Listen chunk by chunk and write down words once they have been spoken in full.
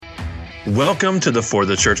Welcome to the For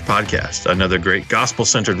the Church podcast, another great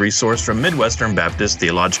gospel-centered resource from Midwestern Baptist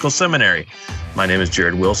Theological Seminary. My name is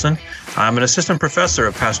Jared Wilson. I'm an assistant professor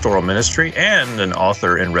of pastoral ministry and an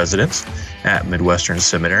author in residence at Midwestern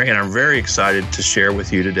Seminary, and I'm very excited to share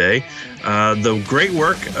with you today the great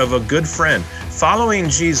work of a good friend. Following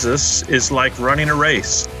Jesus is like running a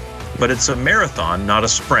race, but it's a marathon, not a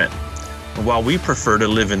sprint. While we prefer to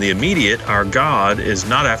live in the immediate, our God is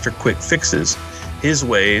not after quick fixes. His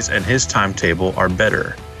ways and his timetable are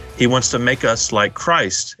better. He wants to make us like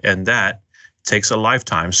Christ, and that takes a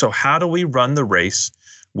lifetime. So how do we run the race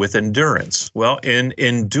with endurance? Well, in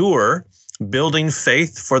Endure, Building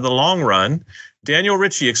Faith for the Long Run, Daniel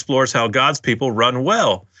Ritchie explores how God's people run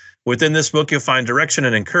well. Within this book, you'll find direction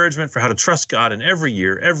and encouragement for how to trust God in every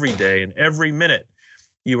year, every day, and every minute.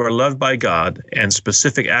 You are loved by God, and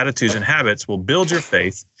specific attitudes and habits will build your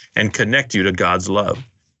faith and connect you to God's love.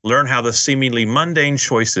 Learn how the seemingly mundane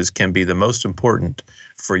choices can be the most important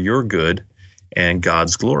for your good and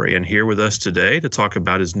God's glory. And here with us today to talk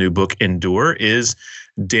about his new book, Endure, is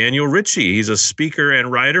Daniel Ritchie. He's a speaker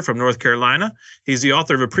and writer from North Carolina. He's the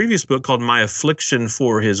author of a previous book called My Affliction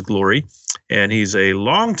for His Glory, and he's a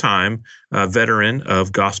longtime veteran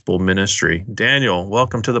of gospel ministry. Daniel,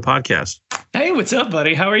 welcome to the podcast. Hey, what's up,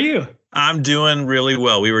 buddy? How are you? I'm doing really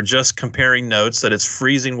well. We were just comparing notes that it's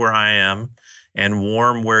freezing where I am and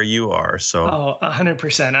warm where you are. So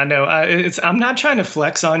 100%. I know. I'm not trying to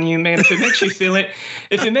flex on you, man. If it makes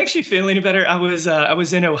you feel any better, I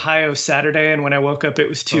was in Ohio Saturday, and when I woke up, it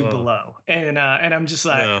was 2 below, and I'm just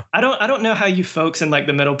like, yeah. I don't know how you folks in like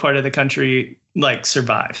the middle part of the country like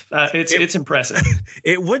survive. It's impressive.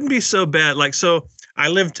 It wouldn't be so bad. So I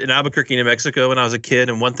lived in Albuquerque, New Mexico when I was a kid,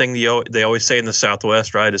 and one thing they always say in the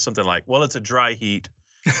Southwest, right, is something like, "Well, it's a dry heat."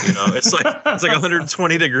 You know, it's like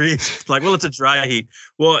 120 degrees. It's like, well, it's a dry heat.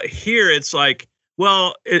 Well, here it's like,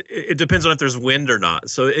 well, it depends on if there's wind or not.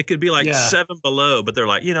 So it could be like 7 below, but they're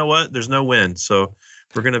like, you know what? There's no wind, so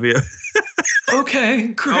we're gonna be okay.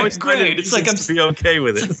 Great. It's like I'm to be okay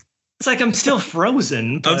with it. It's like I'm still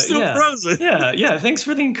frozen. I'm still frozen. Yeah. Thanks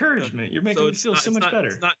for the encouragement. You're making me feel so much better.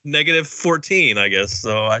 It's not negative 14, I guess.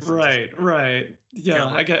 So Right. Yeah,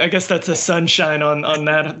 I guess that's a sunshine on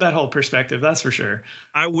that whole perspective. That's for sure.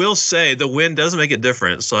 I will say the wind does make a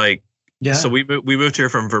difference. So we moved here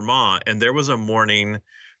from Vermont, and there was a morning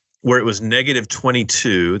where it was negative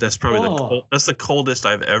 22. That's probably that's the coldest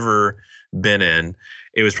I've ever been in.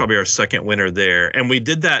 It was probably our second winter there. And we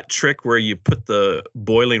did that trick where you put the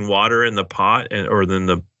boiling water in the pot or then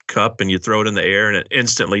the cup, and you throw it in the air, and it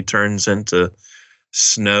instantly turns into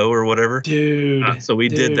snow or whatever. Dude. So we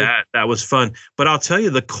did that. That was fun. But I'll tell you,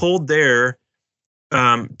 the cold there,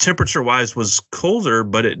 temperature-wise, was colder,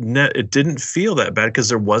 but it didn't feel that bad because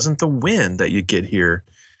there wasn't the wind that you get here.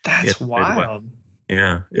 That's wild.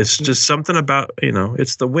 Yeah. It's just something about,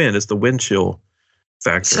 it's the wind. It's the wind chill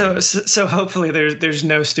factor. So hopefully there's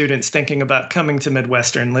no students thinking about coming to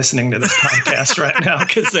Midwestern listening to this podcast right now,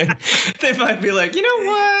 because they might be like, you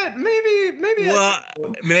know what, maybe. Well,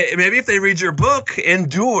 maybe if they read your book,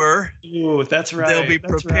 Endure. Ooh, that's right. They'll be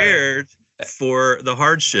prepared for the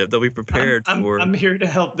hardship. They'll be prepared I'm here to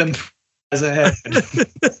help them as ahead.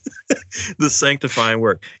 The sanctifying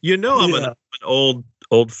work. I'm an old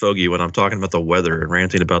fogey when I'm talking about the weather and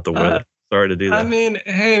ranting about the weather. Sorry to do that. I mean,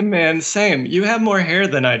 hey man, same. You have more hair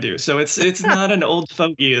than I do, so it's not an old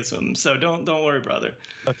fogeyism. So don't worry, brother.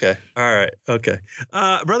 Okay. All right. Okay.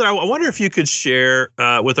 Brother, I wonder if you could share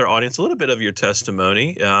with our audience a little bit of your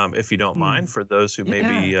testimony, if you don't mind, for those who may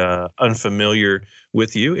be unfamiliar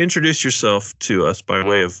with you. Introduce yourself to us by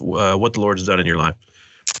way of what the Lord's done in your life.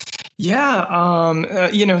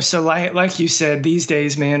 Yeah. So like you said, these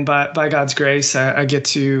days, man, by God's grace, I get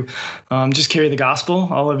to just carry the gospel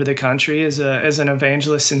all over the country as an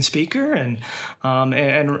evangelist and speaker,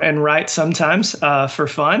 and write sometimes for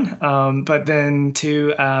fun. But then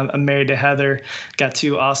I'm married to Heather, got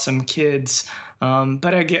 2 awesome kids.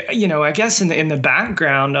 But I guess in the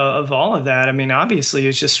background of all of that, I mean, obviously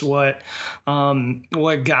it's just what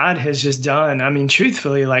God has just done. I mean,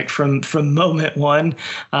 truthfully, like from moment one,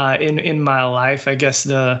 in my life, I guess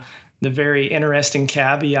the very interesting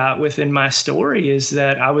caveat within my story is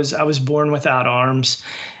that I was born without arms,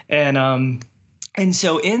 and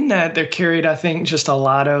so in that there carried, I think, just a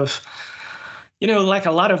lot of, like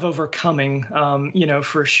a lot of overcoming,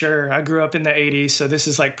 for sure. I grew up in the 80s, so this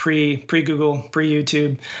is like pre-Google,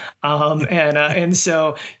 pre-YouTube. And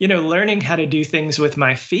so, learning how to do things with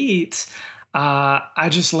my feet, I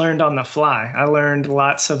just learned on the fly. I learned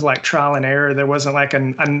lots of like trial and error. There wasn't like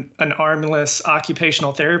an armless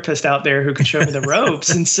occupational therapist out there who could show me the ropes.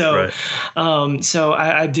 And so, right. So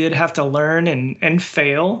I did have to learn and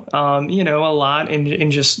fail, a lot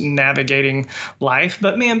in just navigating life.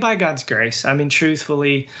 But man, by God's grace, I mean,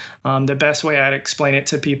 truthfully, the best way I'd explain it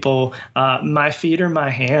to people, my feet are my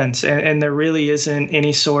hands, and there really isn't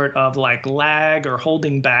any sort of like lag or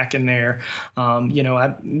holding back in there.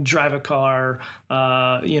 I drive a car,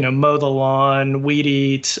 mow the lawn, weed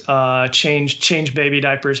eat, change baby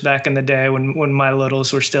diapers back in the day when my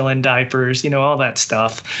littles were still in diapers, all that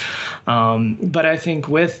stuff. But I think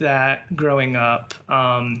with that growing up,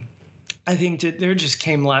 I think that there just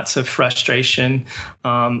came lots of frustration,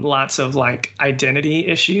 lots of like identity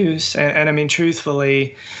issues. And I mean,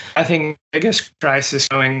 truthfully, I think the biggest crisis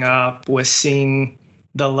growing up was seeing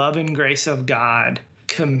the love and grace of God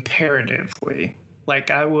comparatively.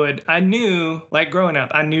 Like I knew, like growing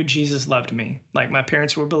up, I knew Jesus loved me. Like my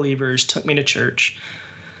parents were believers, took me to church.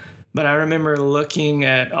 But I remember looking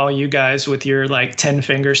at all you guys with your like 10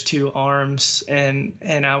 fingers, 2 arms, and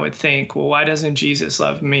I would think, well, why doesn't Jesus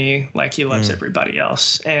love me like he loves everybody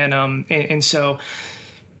else? And so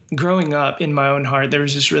growing up in my own heart, there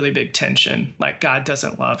was this really big tension. Like God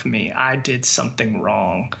doesn't love me. I did something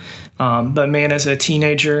wrong. But man, as a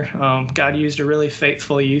teenager, God used a really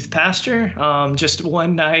faithful youth pastor. Just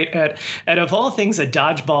one night at of all things, a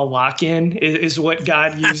dodgeball lock-in is what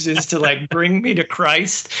God uses to like bring me to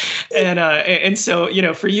Christ. And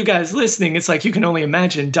so, for you guys listening, it's like you can only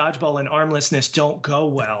imagine dodgeball and armlessness don't go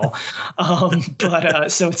well.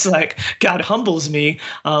 So it's like God humbles me.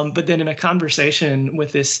 But then in a conversation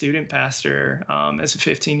with this student pastor, as a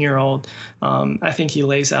 15-year-old, I think he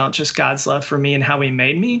lays out just God's love for me and how he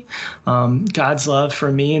made me. God's love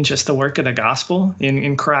for me and just the work of the gospel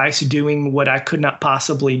in Christ doing what I could not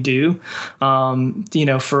possibly do,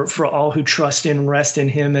 for all who trust and rest in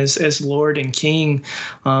him as Lord and King,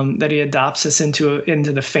 that he adopts us into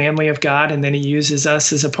the family of God, and then he uses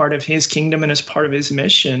us as a part of his kingdom and as part of his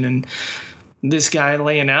mission. And this guy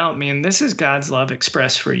laying out, man, this is God's love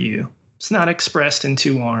expressed for you. It's not expressed in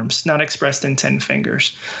 2 arms, not expressed in 10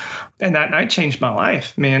 fingers. And that night changed my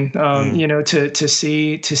life, man. To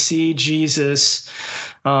see Jesus,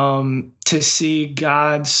 to see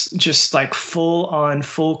God's just like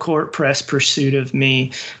full court press pursuit of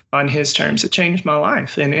me on his terms, it changed my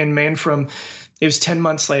life. And man, it was 10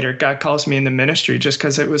 months later, God calls me in the ministry just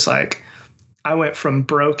because it was like, I went from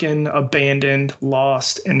broken, abandoned,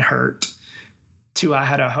 lost, and hurt to I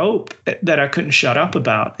had a hope that I couldn't shut up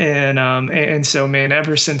about. And so, man,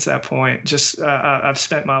 ever since that point, just I've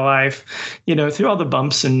spent my life, through all the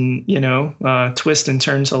bumps and, twists and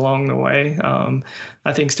turns along the way.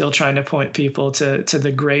 I think still trying to point people to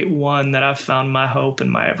the great one that I've found my hope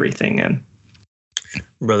and my everything in.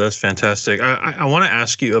 Brother, that's fantastic. I want to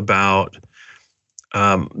ask you about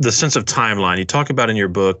the sense of timeline. You talk about in your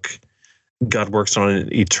book, God works on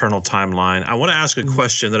an eternal timeline. I want to ask a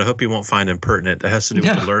question that I hope you won't find impertinent. That has to do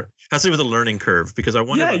with the learning curve, because I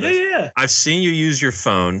wonder. Yeah. I've seen you use your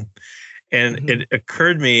phone, and it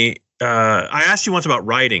occurred to me. I asked you once about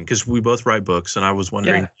writing because we both write books, and I was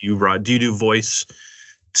wondering, do you do voice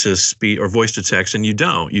to speech or voice to text? And you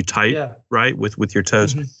don't. You type right with your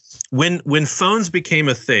toes. When phones became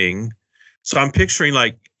a thing, so I'm picturing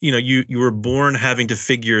like, you were born having to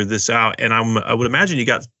figure this out. And I would imagine you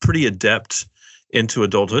got pretty adept into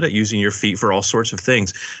adulthood at using your feet for all sorts of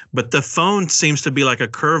things. But the phone seems to be like a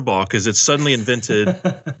curveball because it's suddenly invented.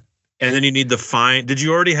 And then you need the fine. Did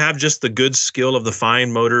you already have just the good skill of the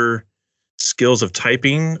fine motor skills of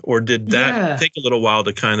typing? Or did that take a little while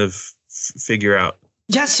to kind of figure out?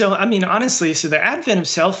 Yeah. So, I mean, honestly, the advent of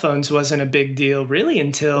cell phones wasn't a big deal really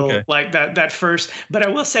until like that first, but I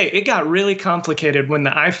will say it got really complicated when the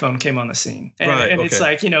iPhone came on the scene. And it's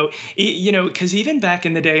like, because even back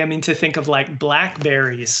in the day, I mean, to think of like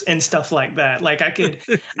Blackberries and stuff like that, like I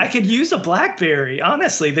could use a Blackberry.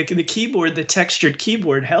 Honestly, the keyboard, the textured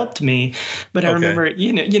keyboard helped me. But I remember,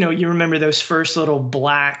 you remember those first little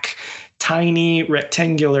black tiny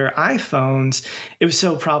rectangular iPhones. It was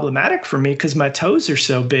so problematic for me because my toes are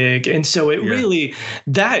so big. And so it really,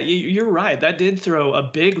 you're right, that did throw a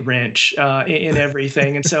big wrench in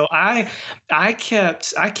everything. And so I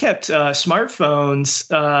kept smartphones,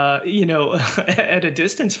 at a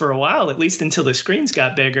distance for a while, at least until the screens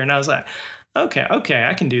got bigger. And I was like, okay,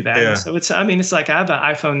 I can do that. Yeah. So it's like I have an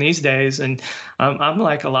iPhone these days, and I'm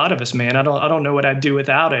like a lot of us, man. I don't know what I'd do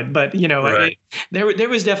without it. But there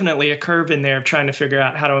was definitely a curve in there of trying to figure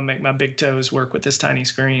out how to make my big toes work with this tiny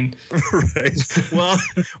screen. Right. Well,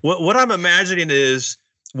 what I'm imagining is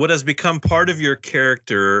what has become part of your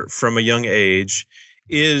character from a young age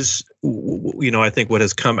is, I think what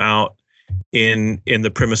has come out in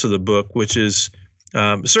the premise of the book, which is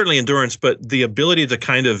certainly endurance, but the ability to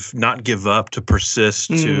kind of not give up, to persist,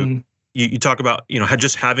 to you talk about,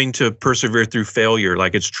 just having to persevere through failure,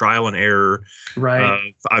 like it's trial and error.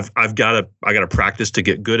 Right. I got to practice to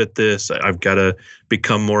get good at this. I've got to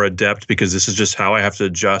become more adept because this is just how I have to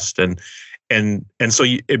adjust. And so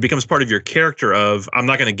it becomes part of your character of, I'm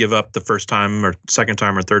not going to give up the first time or second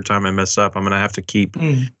time or third time I mess up. I'm going to have to keep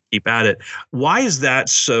at it. Why is that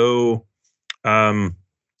so? Maybe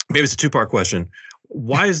it's a two-part question.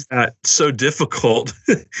 Why is that so difficult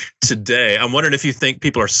today? I'm wondering if you think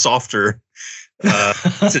people are softer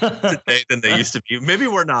today than they used to be. Maybe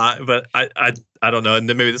we're not, but I don't know. And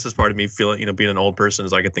then maybe this is part of me feeling, being an old person,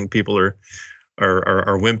 is like I think people are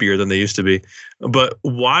wimpier than they used to be. But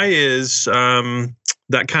why is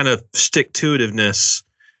that kind of stick-to-itiveness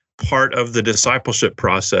part of the discipleship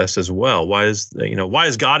process as well? Why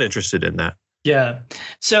is God interested in that? Yeah.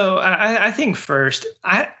 So I think first,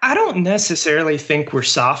 I don't necessarily think we're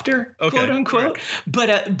softer, quote unquote,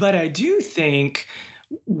 right. but I do think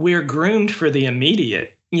we're groomed for the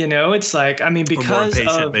immediate. It's like, because more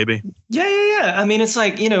impatient, maybe. Yeah. It's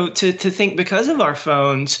like, to think because of our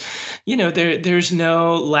phones, there's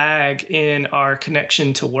no lag in our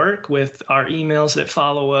connection to work, with our emails that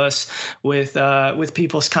follow us, with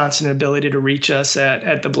people's constant ability to reach us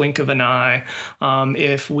at the blink of an eye.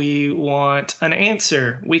 If we want an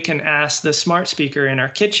answer, we can ask the smart speaker in our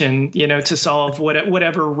kitchen, to solve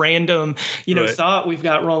whatever random, right. thought we've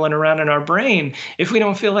got rolling around in our brain. If we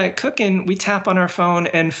don't feel like cooking, we tap on our phone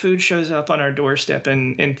and food shows up on our doorstep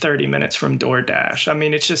in 30 minutes from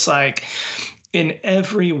DoorDash. It's just like, in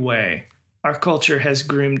every way, our culture has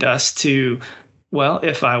groomed us to, well,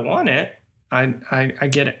 if I want it, I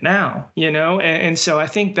get it now, and so I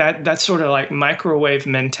think that's sort of like microwave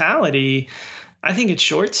mentality. I think it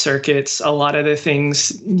short circuits a lot of the things,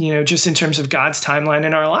 just in terms of God's timeline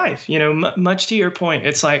in our life. Much to your point,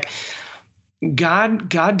 it's like God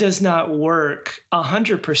does not work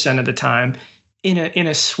 100% of the time in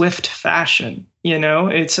a swift fashion.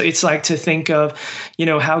 It's like to think of,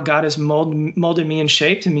 how God has molded me and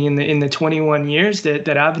shaped me in the 21 years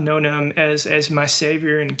that I've known him as my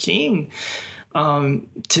Savior and King.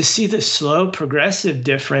 To see the slow progressive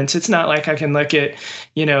difference. It's not like I can look at,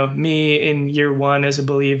 me in year one as a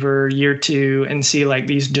believer, year two, and see like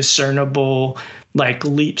these discernible like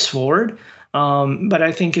leaps forward. But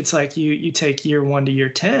I think it's like you take year 1 to year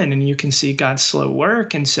 10 and you can see God's slow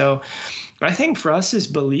work. And so I think for us as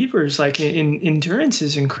believers, like endurance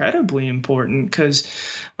is incredibly important because,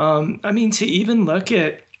 to even look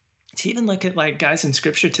at like guys in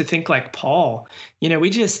scripture, to think like Paul, we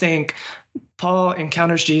just think Paul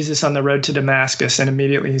encounters Jesus on the road to Damascus and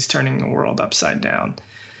immediately he's turning the world upside down.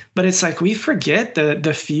 But it's like we forget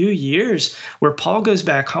the few years where Paul goes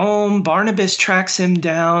back home, Barnabas tracks him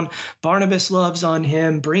down, Barnabas loves on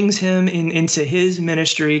him, brings him into his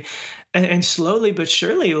ministry, and slowly but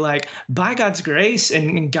surely, like by God's grace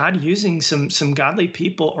and God using some godly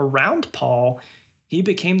people around Paul, he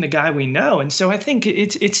became the guy we know. And so I think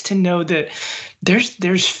it's to know that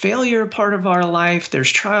there's failure a part of our life,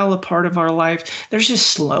 there's trial a part of our life, there's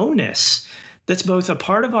just slowness that's both a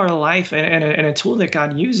part of our life and a tool that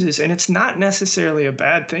God uses, and it's not necessarily a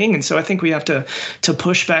bad thing. And so I think we have to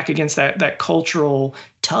push back against that cultural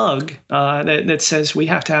tug that says we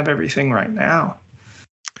have to have everything right now.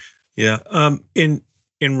 Yeah. In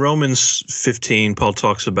Romans 15, Paul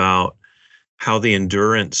talks about how the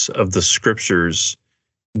endurance of the scriptures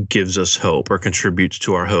gives us hope or contributes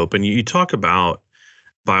to our hope. And you talk about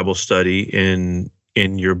Bible study in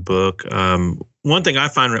your book. One thing I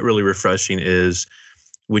find really refreshing is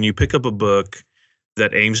when you pick up a book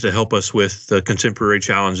that aims to help us with the contemporary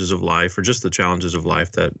challenges of life, or just the challenges of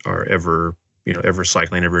life that are ever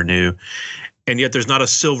cycling, ever new, and yet there's not a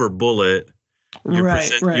silver bullet.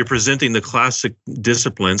 You're presenting the classic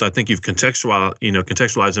disciplines. I think you've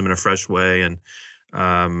contextualized them in a fresh way, and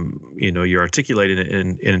you're articulating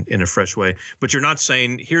it in a fresh way. But you're not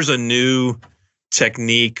saying here's a new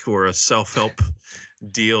technique or a self-help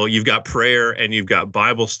deal. You've got prayer and you've got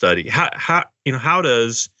Bible study. How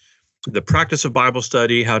does the practice of Bible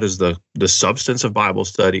study, how does the substance of Bible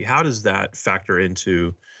study, how does that factor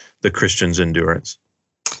into the Christian's endurance?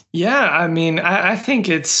 Yeah, I think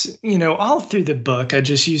it's, all through the book, I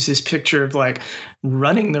just use this picture of like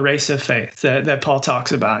running the race of faith that Paul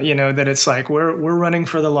talks about, that it's like we're running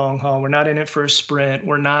for the long haul. We're not in it for a sprint.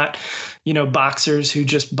 We're not, boxers who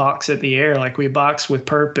just box at the air. Like we box with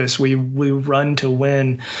purpose. We run to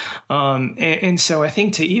win. And so I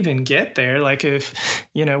think to even get there, like if,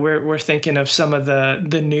 we're thinking of some of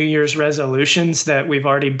the New Year's resolutions that we've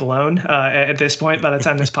already blown at this point by the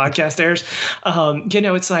time this podcast airs,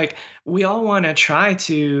 it's like we all want to try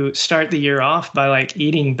to start the year off by like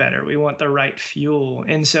eating better. We want the right fuel.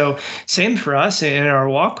 And so same for us in our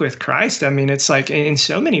walk with Christ. I mean, it's like in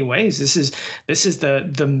so many ways, this is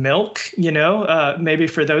the milk, maybe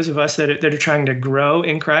for those of us that are trying to grow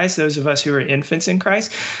in Christ, those of us who are infants in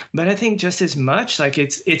Christ. But I think just as much like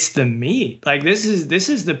it's the meat. Like this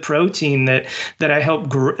is the protein that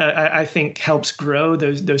I think helps grow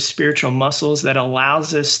those spiritual muscles that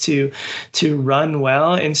allows us to run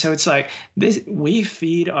well. And so it's like this, we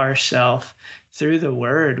feed ourselves through the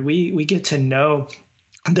word. We get to know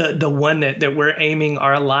the one that we're aiming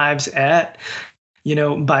our lives at,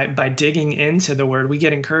 by digging into the word. We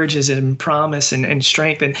get encourages and promise and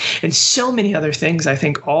strength and so many other things, I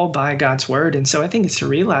think, all by God's word. And so I think it's to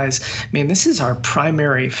realize, man, this is our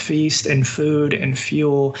primary feast and food and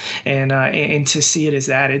fuel. And to see it as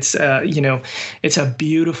that, it's a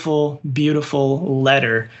beautiful, beautiful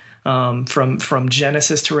letter from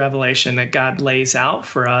Genesis to Revelation that God lays out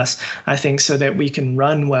for us, I think, so that we can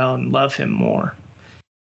run well and love him more.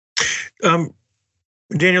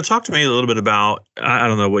 Daniel, talk to me a little bit about, I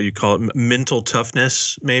don't know what you call it, mental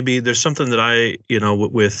toughness. Maybe there's something that I,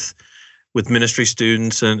 with ministry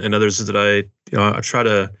students and others that I try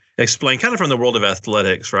to explain kind of from the world of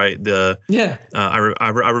athletics, right? I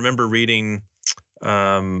remember reading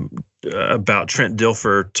about Trent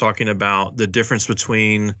Dilfer talking about the difference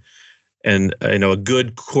between a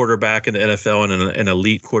good quarterback in the NFL and an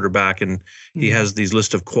elite quarterback, and he has these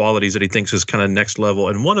list of qualities that he thinks is kind of next level.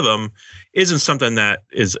 And one of them isn't something that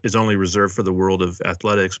is only reserved for the world of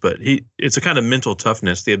athletics, but it's a kind of mental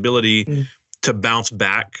toughness, the ability to bounce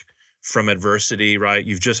back from adversity. Right,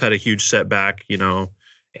 you've just had a huge setback,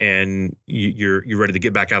 and you're ready to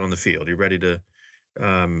get back out on the field. You're ready to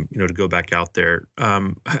to go back out there.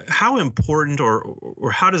 How important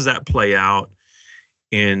or how does that play out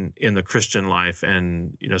in the Christian life,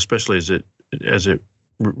 and especially as it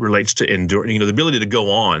relates to endure, the ability to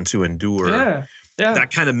go on to endure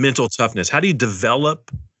that kind of mental toughness? How do you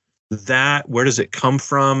develop that? Where does it come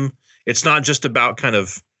from? It's not just about kind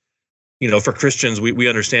of, for Christians, we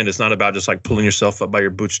understand it's not about just like pulling yourself up by your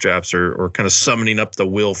bootstraps or kind of summoning up the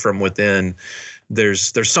will from within.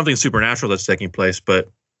 There's something supernatural that's taking place, but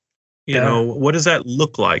what does that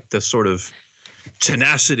look like? The sort of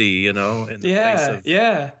tenacity, in the face of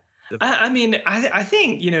I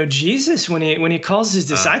think Jesus, when he calls his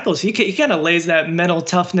disciples, he kind of lays that mental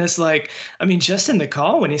toughness, just in the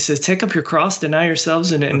call when he says, "Take up your cross, deny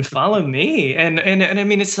yourselves, and follow me." And I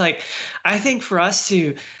mean, it's like, I think for us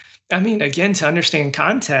to, again, to understand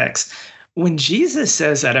context, when Jesus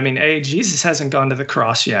says that, Jesus hasn't gone to the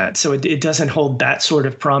cross yet, so it doesn't hold that sort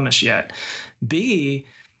of promise yet. B,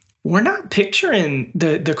 we're not picturing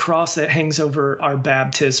the cross that hangs over our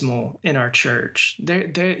baptismal in our church.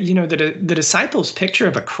 The disciples' picture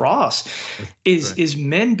of a cross is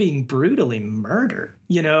men being brutally murdered,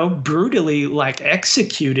 brutally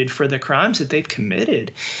executed for the crimes that they've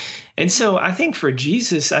committed. And so I think for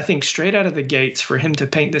Jesus, straight out of the gates, for him to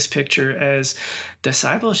paint this picture as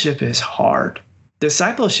discipleship is hard.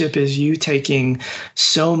 Discipleship is you taking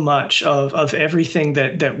so much of everything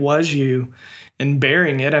that was you and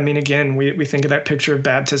bearing it. Again, we think of that picture of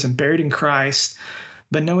baptism, buried in Christ,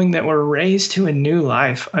 but knowing that we're raised to a new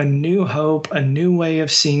life, a new hope, a new way of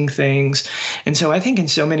seeing things. And so I think in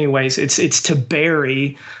so many ways, it's to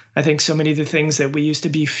bury, I think, so many of the things that we used to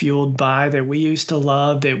be fueled by, that we used to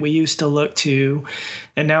love, that we used to look to.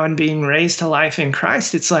 And now in being raised to life in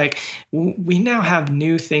Christ, it's like we now have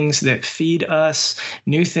new things that feed us,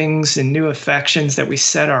 new things and new affections that we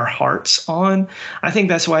set our hearts on. I think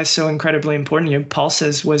that's why it's so incredibly important. Paul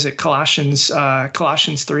says, was it Colossians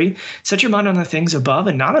 3? Set your mind on the things above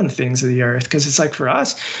and not on the things of the earth. Because it's like for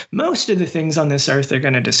us, most of the things on this earth are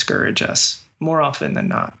going to discourage us more often than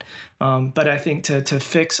not. But I think to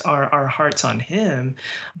fix our hearts on him,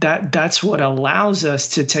 that's what allows us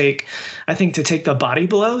to take the body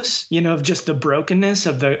blows, of just the brokenness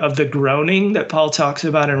of the groaning that Paul talks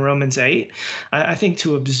about in Romans 8. I think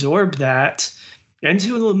to absorb that and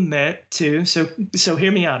to lament too. So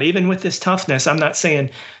hear me out. Even with this toughness, I'm not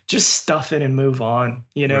saying just stuff it and move on.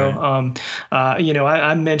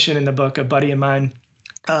 I mentioned in the book, a buddy of mine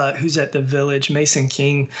who's at the Village, Mason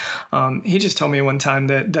King, he just told me one time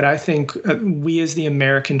that I think we as the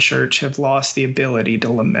American church have lost the ability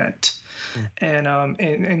to lament.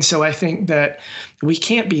 And so I think that we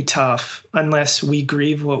can't be tough unless we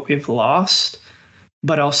grieve what we've lost,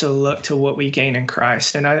 but also look to what we gain in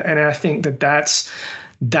Christ. And I think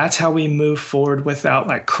that's how we move forward without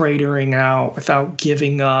like cratering out, without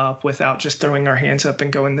giving up, without just throwing our hands up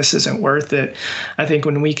and going, this isn't worth it. I think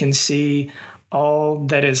when we can see all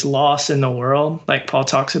that is lost in the world, like Paul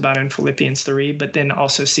talks about in Philippians 3, but then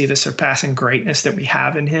also see the surpassing greatness that we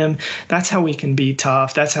have in him. That's how we can be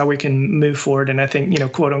tough. That's how we can move forward. And I think,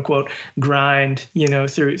 quote unquote, grind,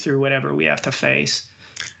 through whatever we have to face.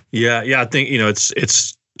 Yeah. I think,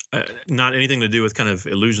 it's not anything to do with kind of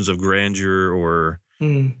illusions of grandeur or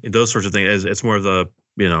those sorts of things. It's more of the,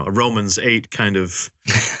 a Romans 8 kind of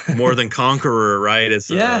more than conqueror, right? It's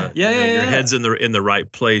your head's in the right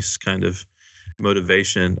place kind of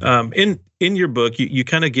motivation. In your book, you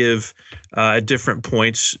kind of give at different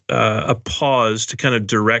points a pause to kind of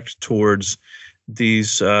direct towards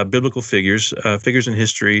these biblical figures in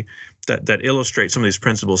history that illustrate some of these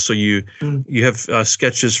principles. So you have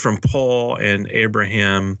sketches from Paul and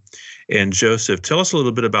Abraham and Joseph. Tell us a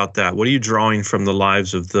little bit about that. What are you drawing from the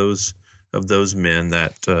lives of those men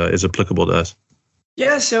that is applicable to us?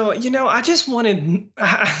 Yeah, so I just wanted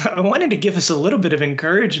to give us a little bit of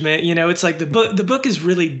encouragement. It's like the book is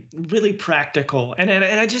really, really practical, and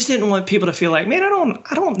I just didn't want people to feel like, man,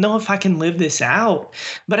 I don't know if I can live this out.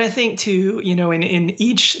 But I think too, in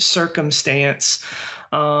each circumstance,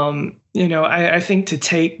 I think to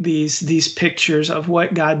take these pictures of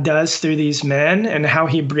what God does through these men and how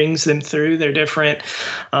he brings them through their different,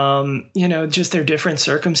 just their different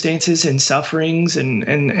circumstances and sufferings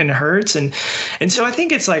and hurts. And so I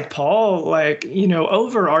think it's like Paul,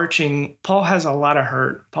 overarching, Paul has a lot of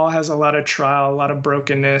hurt. Paul has a lot of trial, a lot of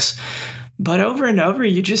brokenness. But over and over,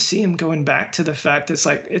 you just see him going back to the fact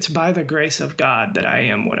it's by the grace of God that I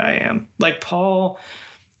am what I am. Like Paul,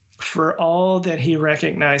 for all that he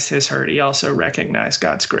recognized his hurt, he also recognized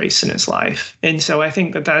God's grace in his life. And so I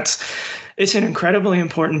think it's an incredibly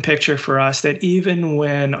important picture for us that even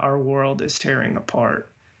when our world is tearing apart,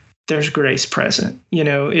 there's grace present.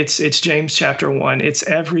 It's James chapter 1. It's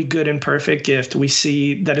every good and perfect gift. We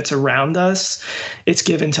see that it's around us. It's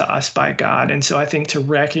given to us by God. And so I think to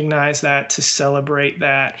recognize that, to celebrate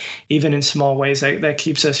that, even in small ways, that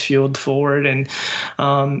keeps us fueled forward. And,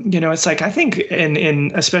 it's like, I think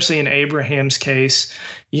especially in Abraham's case,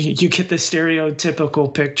 you get the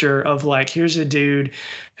stereotypical picture of like, here's a dude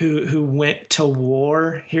who went to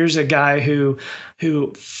war. Here's a guy who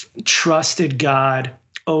trusted God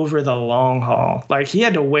over the long haul. Like he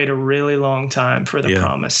had to wait a really long time for the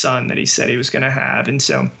promised son that he said he was going to have. And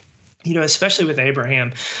so, especially with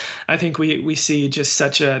Abraham, I think we see just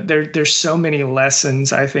there's so many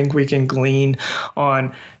lessons I think we can glean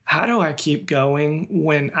on how do I keep going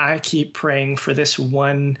when I keep praying for this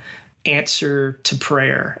one answer to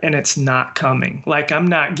prayer and it's not coming. Like I'm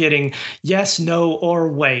not getting yes, no,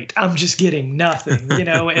 or wait. I'm just getting nothing,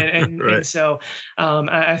 and right. And so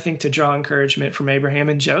I think to draw encouragement from Abraham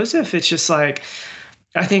and Joseph, it's just like,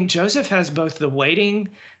 I think Joseph has both the waiting,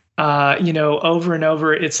 over and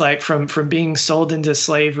over. It's like from being sold into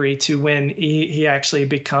slavery to when he actually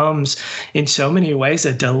becomes in so many ways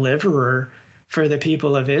a deliverer for the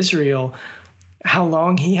people of Israel. How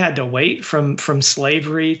long he had to wait from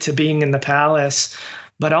slavery to being in the palace,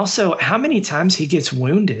 but also how many times he gets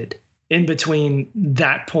wounded in between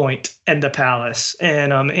that point and the palace.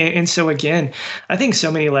 And so again, I think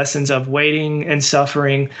so many lessons of waiting and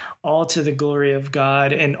suffering, all to the glory of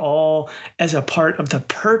God and all as a part of the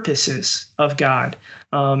purposes of God.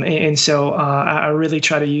 And so I really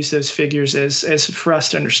try to use those figures as for us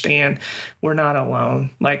to understand we're not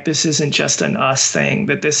alone. Like this isn't just an us thing,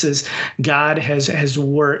 but this is God has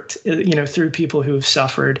worked, through people who have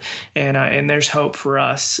suffered, and there's hope for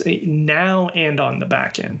us now and on the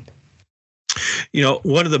back end.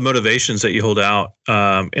 One of the motivations that you hold out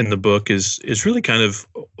in the book is really kind of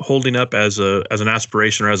holding up as an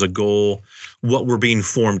aspiration or as a goal what we're being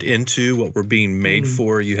formed into, what we're being made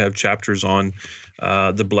for. You have chapters on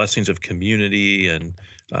the blessings of community and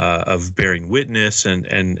of bearing witness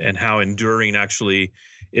and how enduring actually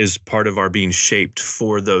is part of our being shaped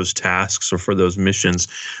for those tasks or for those missions.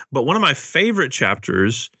 But one of my favorite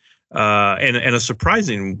chapters, and a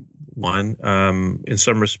surprising one in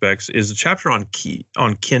some respects, is a chapter on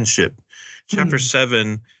kinship. Chapter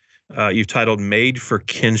 7, you've titled "Made for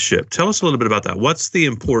Kinship." Tell us a little bit about that. What's the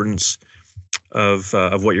importance of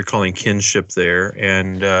what you're calling kinship there,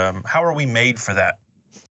 and how are we made for that?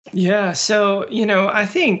 Yeah. So, I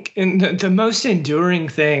think the most enduring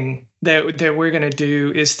thing that we're going to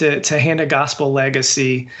do is to hand a gospel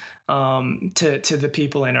legacy to the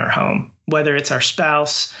people in our home, whether it's our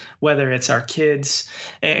spouse, whether it's our kids.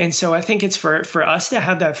 And so I think it's for us to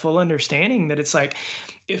have that full understanding that it's like,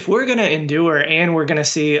 if we're going to endure and we're going to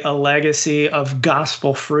see a legacy of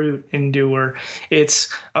gospel fruit endure, it's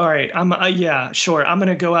all right. Yeah, sure. I'm going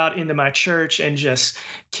to go out into my church and just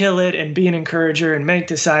kill it and be an encourager and make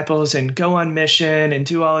disciples and go on mission and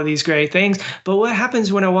do all of these great things. But what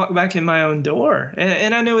happens when I walk back in my own door?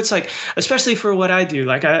 And I know it's like, especially for what I do,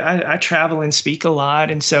 like I travel and speak a lot.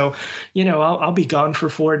 And so, I'll be gone for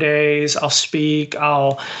 4 days. I'll speak.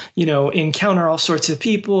 I'll, encounter all sorts of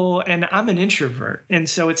people. And I'm an introvert. And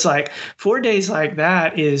so it's like 4 days like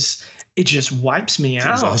that it just wipes me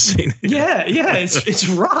out. Exhausting. Yeah, it's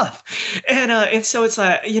rough. And so it's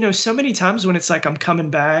like, so many times when it's like I'm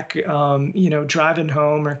coming back, driving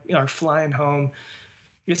home or flying home,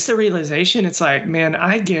 it's the realization, it's like, man,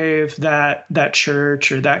 I gave that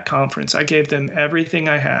church or that conference, I gave them everything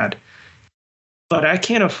I had, but I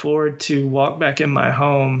can't afford to walk back in my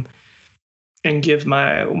home and give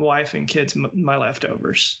my wife and kids my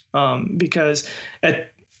leftovers. Because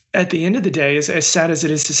at the end of the day, as sad as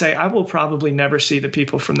it is to say, I will probably never see the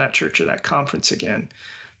people from that church or that conference again.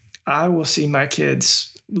 I will see my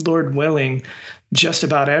kids, Lord willing, just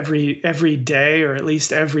about every day or at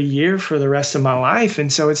least every year for the rest of my life.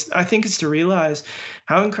 And so I think it's to realize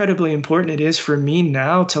how incredibly important it is for me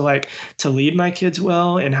now to lead my kids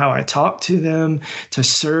well in how I talk to them, to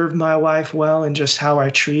serve my wife well and just how I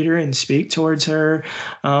treat her and speak towards her,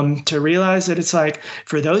 to realize that it's like,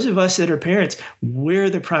 for those of us that are parents, we're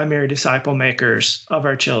the primary disciple makers of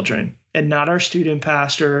our children. And not our student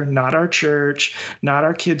pastor, not our church, not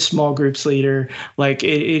our kids' small groups leader. Like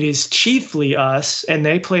it is chiefly us, and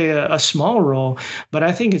they play a small role. But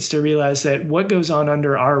I think it's to realize that what goes on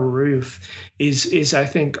under our roof is I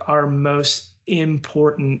think our most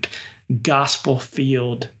important gospel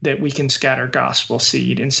field that we can scatter gospel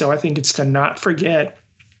seed. And so I think it's to not forget.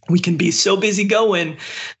 We can be so busy going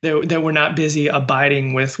that we're not busy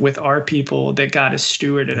abiding with our people that God has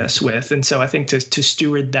stewarded us with. And so I think to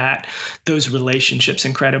steward those relationships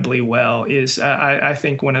incredibly well is, I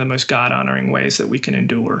think, one of the most God-honoring ways that we can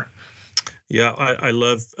endure. Yeah, I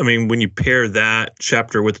love, when you pair that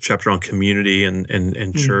chapter with the chapter on community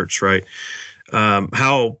and church, right?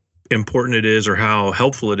 How important it is or how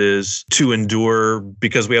helpful it is to endure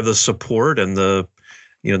because we have the support and the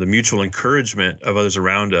mutual encouragement of others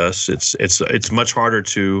around us. It's much harder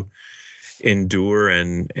to endure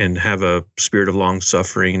and have a spirit of long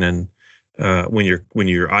suffering and when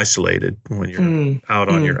you're isolated, when you're out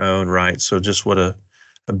on your own, right? So just what a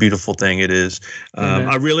beautiful thing it is.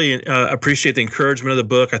 I really appreciate the encouragement of the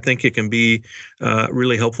book. I think it can be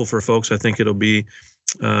really helpful for folks. I think it'll be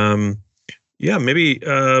maybe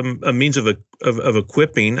a means of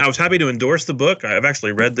equipping. I was happy to endorse the book. I've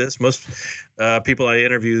actually read this. Most people I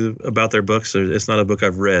interview about their books, it's not a book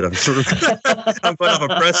I've read. I'm sort of I'm putting off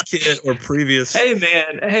a press kit or previous. Hey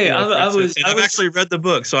man, I've actually read the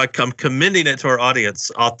book, so I'm commending it to our audience,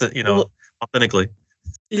 authentically.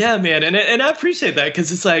 Yeah, man, and I appreciate that because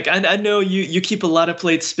it's like I know you keep a lot of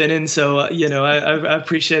plates spinning, so I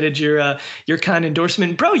appreciated your kind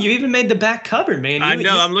endorsement, bro. You even made the back cover, man. I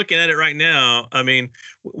know. I'm looking at it right now.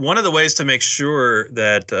 One of the ways to make sure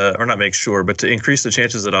that, or not make sure, but to increase the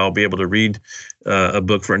chances that I'll be able to read a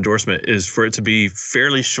book for endorsement is for it to be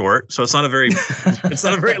fairly short. So it's not a very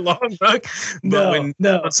long book. But when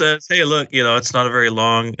someone says, "Hey, look, it's not a very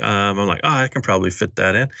long," I'm like, I can probably fit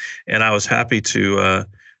that in, and I was happy to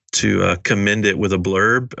commend it with a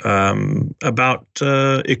blurb about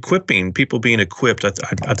equipping, people being equipped.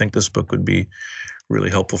 I think this book would be really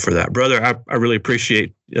helpful for that. Brother, I really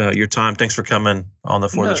appreciate your time. Thanks for coming on the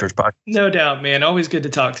For the Church podcast. No doubt, man. Always good to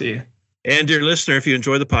talk to you. And dear listener, if you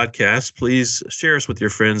enjoy the podcast, please share us with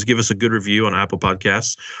your friends. Give us a good review on Apple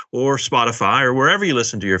Podcasts or Spotify or wherever you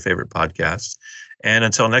listen to your favorite podcasts. And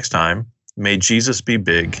until next time, may Jesus be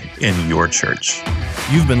big in your church.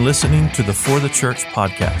 You've been listening to the For the Church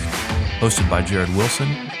podcast, hosted by Jared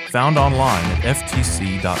Wilson, found online at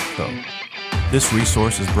ftc.co. This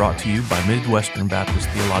resource is brought to you by Midwestern Baptist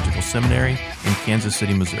Theological Seminary in Kansas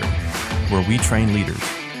City, Missouri, where we train leaders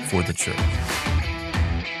for the church.